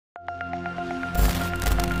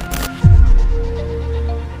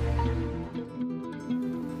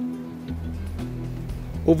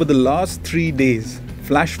Over the last 3 days,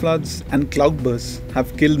 flash floods and cloudbursts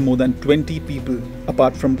have killed more than 20 people,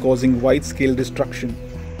 apart from causing wide-scale destruction.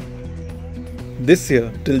 This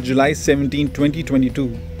year, till July 17,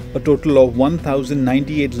 2022, a total of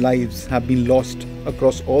 1,098 lives have been lost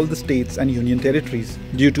across all the states and union territories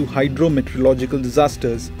due to hydrometeorological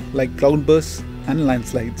disasters like cloudbursts and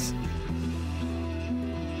landslides.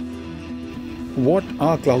 What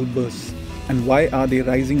are cloudbursts and why are they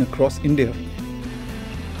rising across India?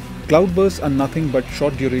 Cloudbursts are nothing but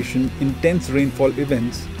short-duration, intense rainfall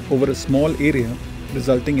events over a small area,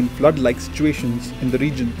 resulting in flood-like situations in the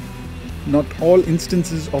region. Not all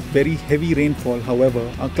instances of very heavy rainfall, however,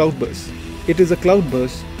 are cloudbursts. It is a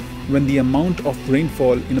cloudburst when the amount of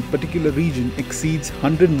rainfall in a particular region exceeds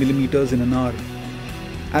 100 millimeters in an hour.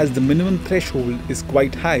 As the minimum threshold is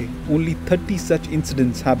quite high, only 30 such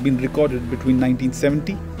incidents have been recorded between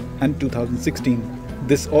 1970 and 2016.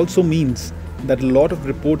 This also means that a lot of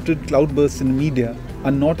reported cloudbursts in media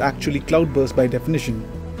are not actually cloudbursts by definition.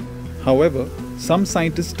 However, some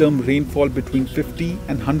scientists term rainfall between 50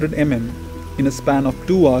 and 100 mm in a span of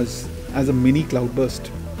 2 hours as a mini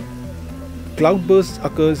cloudburst. Cloudbursts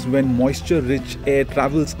occurs when moisture-rich air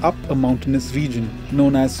travels up a mountainous region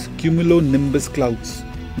known as cumulonimbus clouds.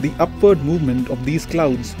 The upward movement of these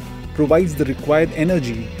clouds provides the required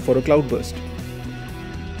energy for a cloudburst.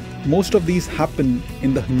 Most of these happen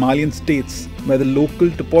in the Himalayan states where the local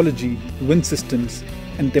topology, wind systems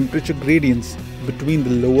and temperature gradients between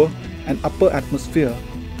the lower and upper atmosphere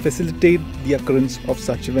facilitate the occurrence of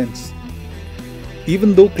such events.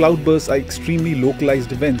 Even though cloudbursts are extremely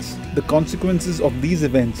localized events, the consequences of these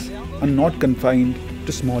events are not confined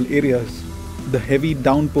to small areas. The heavy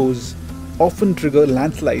downpours often trigger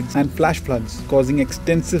landslides and flash floods, causing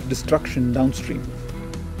extensive destruction downstream.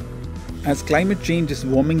 As climate change is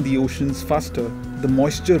warming the oceans faster, the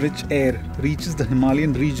moisture-rich air reaches the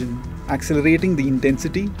Himalayan region, accelerating the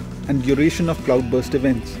intensity and duration of cloudburst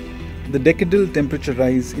events. The decadal temperature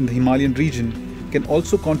rise in the Himalayan region can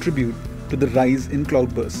also contribute to the rise in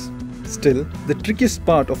cloudbursts. Still, the trickiest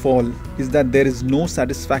part of all is that there is no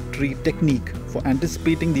satisfactory technique for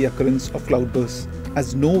anticipating the occurrence of cloudbursts,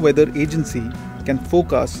 as no weather agency can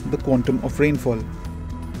forecast the quantum of rainfall.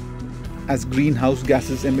 As greenhouse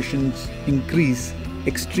gases emissions increase,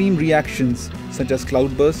 extreme reactions such as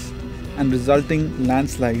cloudbursts and resulting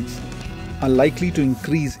landslides are likely to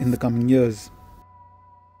increase in the coming years.